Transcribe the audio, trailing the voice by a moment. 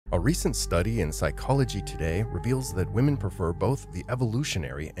A recent study in Psychology Today reveals that women prefer both the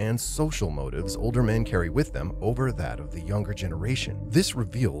evolutionary and social motives older men carry with them over that of the younger generation. This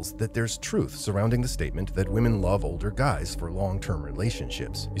reveals that there's truth surrounding the statement that women love older guys for long-term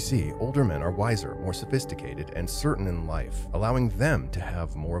relationships. You see, older men are wiser, more sophisticated, and certain in life, allowing them to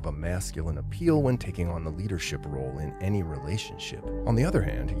have more of a masculine appeal when taking on the leadership role in any relationship. On the other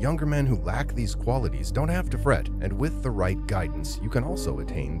hand, younger men who lack these qualities don't have to fret, and with the right guidance, you can also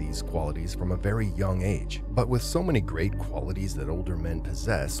attain these qualities from a very young age. But with so many great qualities that older men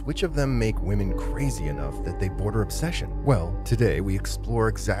possess, which of them make women crazy enough that they border obsession? Well, today we explore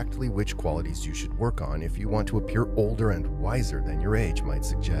exactly which qualities you should work on if you want to appear older and wiser than your age might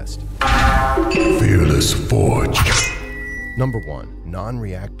suggest. Fearless Forge. Number 1.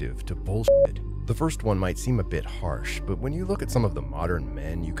 Non-reactive to bullshit. The first one might seem a bit harsh, but when you look at some of the modern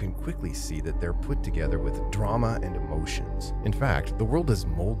men, you can quickly see that they're put together with drama and emotions. In fact, the world has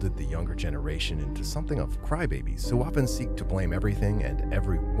molded the younger generation into something of crybabies who often seek to blame everything and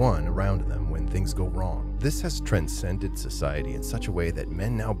everyone around them when things go wrong. This has transcended society in such a way that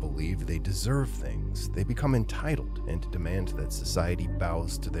men now believe they deserve things. They become entitled and demand that society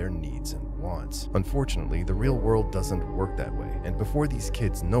bows to their needs and wants. Unfortunately, the real world doesn't work that way, and before these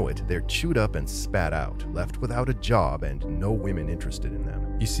kids know it, they're chewed up and spat out, left without a job and no women interested in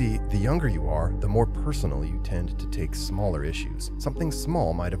them. You see, the younger you are, the more personal you tend to take smaller issues. Something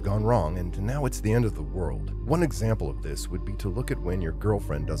small might have gone wrong, and now it's the end of the world. One example of this would be to look at when your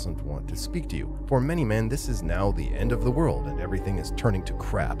girlfriend doesn't want to speak to you. For many men, this is now the end of the world and everything is turning to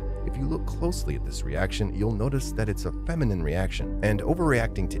crap. If you look closely at this reaction, you'll notice that it's a feminine reaction, and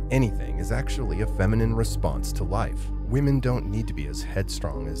overreacting to anything is actually a feminine response to life. Women don't need to be as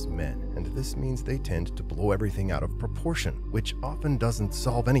headstrong as men, and this means they tend to blow everything out of proportion, which often doesn't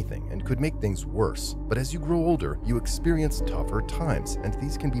solve anything and could make things worse. But as you grow older, you experience tougher times, and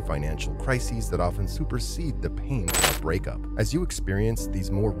these can be financial crises that often supersede the pain of a breakup. As you experience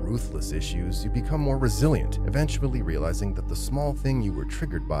these more ruthless issues, you become more resilient, eventually realizing that the small thing you were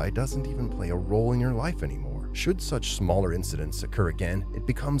triggered by doesn't even play a role in your life anymore. Should such smaller incidents occur again, it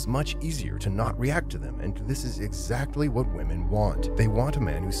becomes much easier to not react to them, and this is exactly what women want. They want a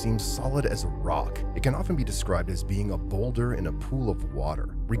man who seems solid as a rock. It can often be described as being a boulder in a pool of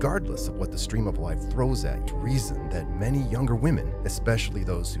water. Regardless of what the stream of life throws at you, reason that many younger women, especially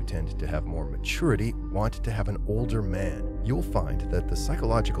those who tend to have more maturity, want to have an older man. You'll find that the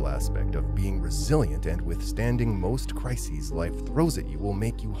psychological aspect of being resilient and withstanding most crises life throws at you will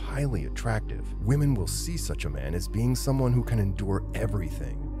make you highly attractive. Women will see such a man as being someone who can endure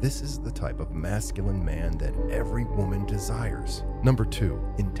everything. This is the type of masculine man that every woman desires. Number 2.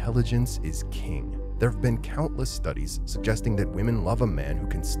 Intelligence is king. There have been countless studies suggesting that women love a man who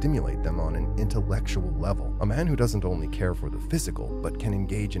can stimulate them on an intellectual level. A man who doesn't only care for the physical, but can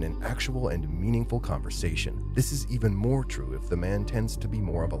engage in an actual and meaningful conversation. This is even more true if the man tends to be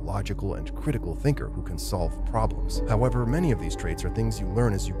more of a logical and critical thinker who can solve problems. However, many of these traits are things you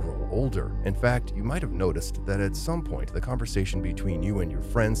learn as you grow older. In fact, you might have noticed that at some point the conversation between you and your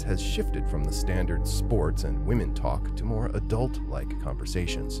friends has shifted from the standard sports and women talk to more adult-like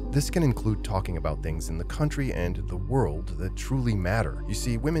conversations. This can include talking about things in the country and the world that truly matter. You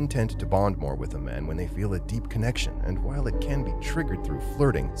see, women tend to bond more with a man when they feel a deep connection, and while it can be triggered through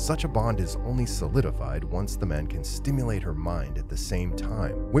flirting, such a bond is only solidified once the man can stimulate her mind at the same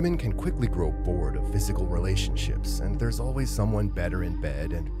time. Women can quickly grow bored of physical relationships, and there's always someone better in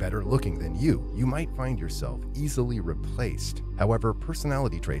bed and better looking than you. You might find yourself easily replaced. However,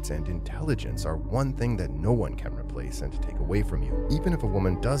 personality traits and intelligence are one thing that no one can replace and take away from you. Even if a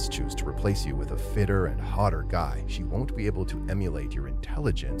woman does choose to replace you with a fitter and hotter guy, she won't be able to emulate your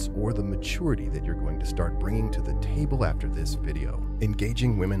intelligence or the maturity that you're going to start bringing to the table after this video.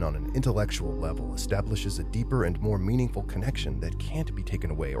 Engaging women on an intellectual level establishes a deeper and more meaningful connection that can't be taken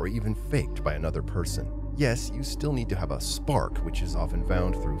away or even faked by another person. Yes, you still need to have a spark, which is often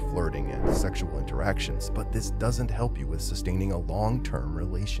found through flirting and sexual interactions, but this doesn't help you with sustaining a long-term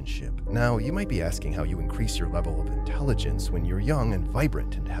relationship. Now, you might be asking how you increase your level of intelligence when you're young and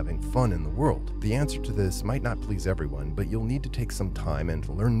vibrant and having fun in the world. The answer to this might not please everyone, but you'll need to take some time and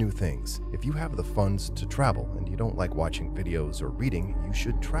learn new things. If you have the funds to travel and you don't like watching videos or reading, you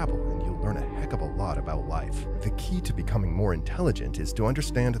should travel and you'll learn a heck of a lot about life. The key to becoming more intelligent is to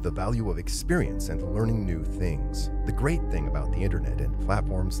understand the value of experience and learning new things. The great thing about the internet and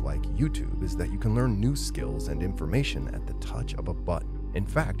platforms like YouTube is that you can learn new skills and information at the touch of a button. In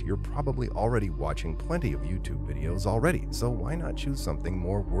fact, you're probably already watching plenty of YouTube videos already, so why not choose something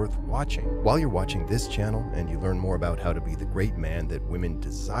more worth watching? While you're watching this channel and you learn more about how to be the great man that women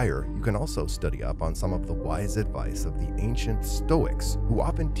desire, you can also study up on some of the wise advice of the ancient Stoics, who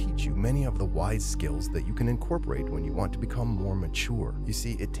often teach you many of the wise skills that you can incorporate when you want to become more mature. You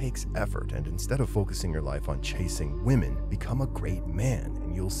see, it takes effort, and instead of focusing your life on chasing women, become a great man,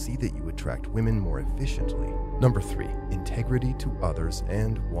 and you'll see that you attract women more efficiently. Number 3, integrity to others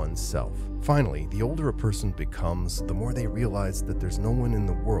and oneself. Finally, the older a person becomes, the more they realize that there's no one in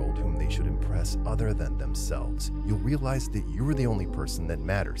the world whom they should impress other than themselves. You'll realize that you're the only person that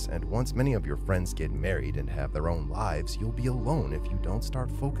matters, and once many of your friends get married and have their own lives, you'll be alone if you don't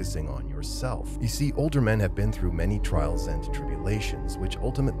start focusing on yourself. You see, older men have been through many trials and tribulations, which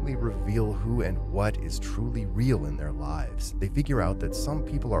ultimately reveal who and what is truly real in their lives. They figure out that some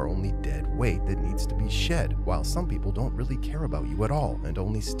people are only dead weight that needs to be shed, while some people don't really care about you at all and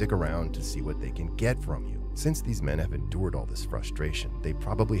only stick around to see what they can get from you. Since these men have endured all this frustration, they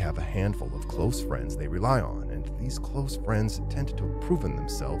probably have a handful of close friends they rely on, and these close friends tend to have proven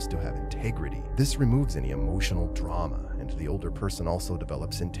themselves to have integrity. This removes any emotional drama, and the older person also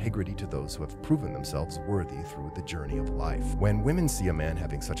develops integrity to those who have proven themselves worthy through the journey of life. When women see a man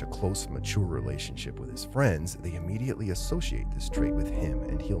having such a close, mature relationship with his friends, they immediately associate this trait with him,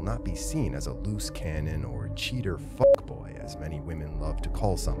 and he'll not be seen as a loose cannon or cheater fuckboy, as many women love to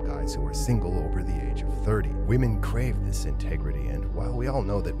call some guys who are single over the age of 30. Women crave this integrity, and while we all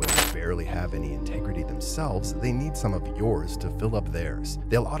know that women barely have any integrity themselves, they need some of yours to fill up theirs.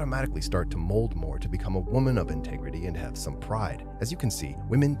 They'll automatically start to mold more to become a woman of integrity and have some pride. As you can see,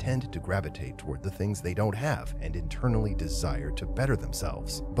 women tend to gravitate toward the things they don't have and internally desire to better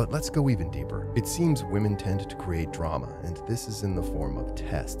themselves. But let's go even deeper. It seems women tend to create drama, and this is in the form of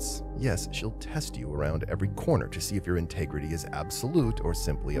tests. Yes, she'll test you around every corner to see if your integrity is absolute or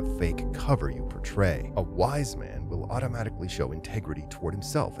simply a fake cover you portray. A wise man will automatically show integrity toward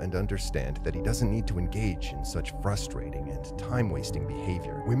himself and understand that he doesn't need to engage in such frustrating and time-wasting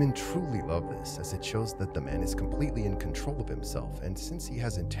behavior. Women truly love this, as it shows that the man is completely in control of himself, and since he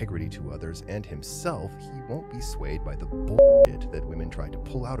has integrity to others and himself, he won't be swayed by the bullshit that women try to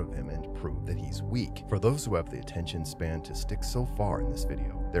pull out of him and prove that he's weak. For those who have the attention span to stick so far in this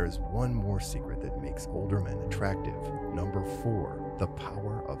video, there is one more secret that makes older men attractive. Number 4, the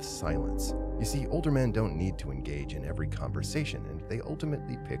power of silence. You see, older men don't need to engage in every conversation, and they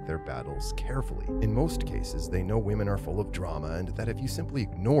ultimately pick their battles carefully. In most cases, they know women are full of drama, and that if you simply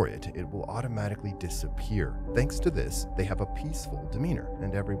ignore it, it will automatically disappear. Thanks to this, they have a peaceful demeanor,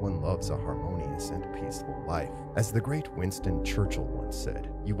 and everyone loves a harmonious and peaceful life. As the great Winston Churchill once said,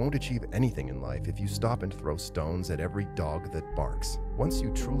 "You won't achieve anything in life if you stop and throw stones at every dog that barks." Once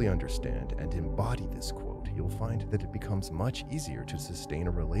you truly understand and embody this quote, you'll find that it becomes much easier to sustain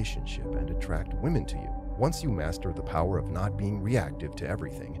a relationship and attract women to you. Once you master the power of not being reactive to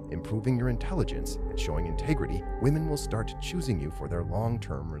everything, improving your intelligence, and showing integrity, women will start choosing you for their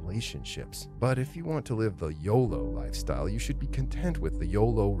long-term relationships. But if you want to live the YOLO lifestyle, you should be content with the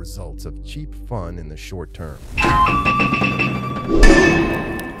YOLO results of cheap fun in the short term.